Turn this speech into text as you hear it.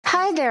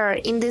Hi there!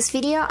 In this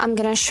video, I'm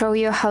gonna show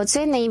you how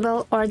to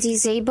enable or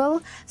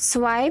disable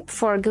swipe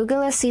for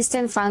Google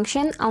Assistant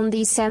function on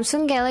the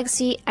Samsung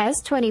Galaxy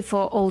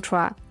S24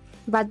 Ultra.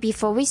 But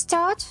before we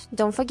start,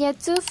 don't forget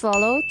to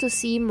follow to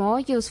see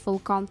more useful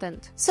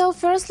content. So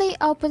firstly,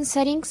 open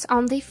settings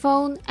on the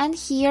phone and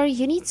here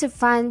you need to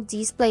find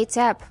Display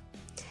tab.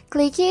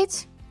 Click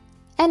it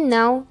and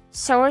now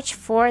search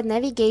for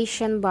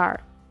navigation bar.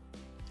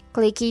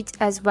 Click it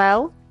as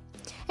well.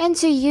 And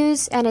to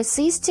use an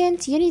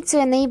assistant, you need to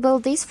enable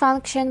this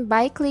function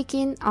by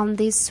clicking on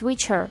this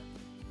switcher.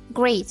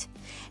 Great!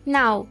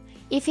 Now,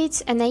 if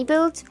it's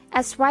enabled,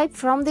 a swipe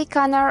from the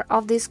corner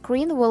of the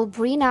screen will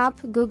bring up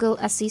Google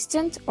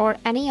Assistant or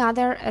any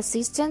other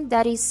assistant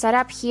that is set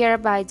up here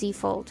by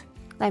default.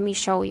 Let me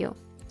show you.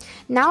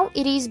 Now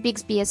it is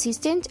Bixby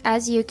Assistant,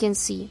 as you can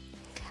see.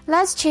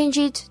 Let's change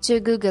it to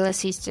Google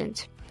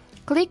Assistant.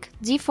 Click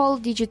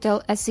Default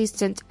Digital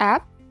Assistant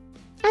app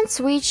and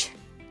switch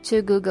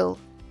to Google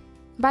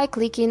by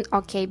clicking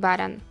OK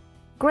button.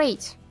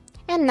 Great!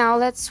 And now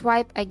let's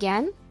swipe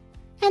again.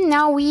 And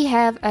now we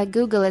have a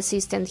Google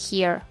Assistant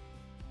here.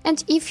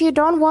 And if you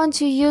don't want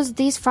to use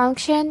this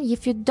function,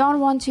 if you don't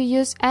want to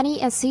use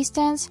any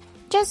assistance,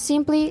 just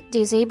simply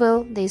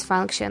disable this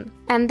function.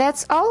 And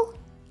that's all.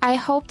 I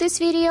hope this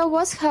video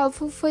was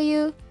helpful for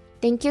you.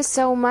 Thank you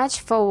so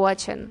much for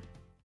watching.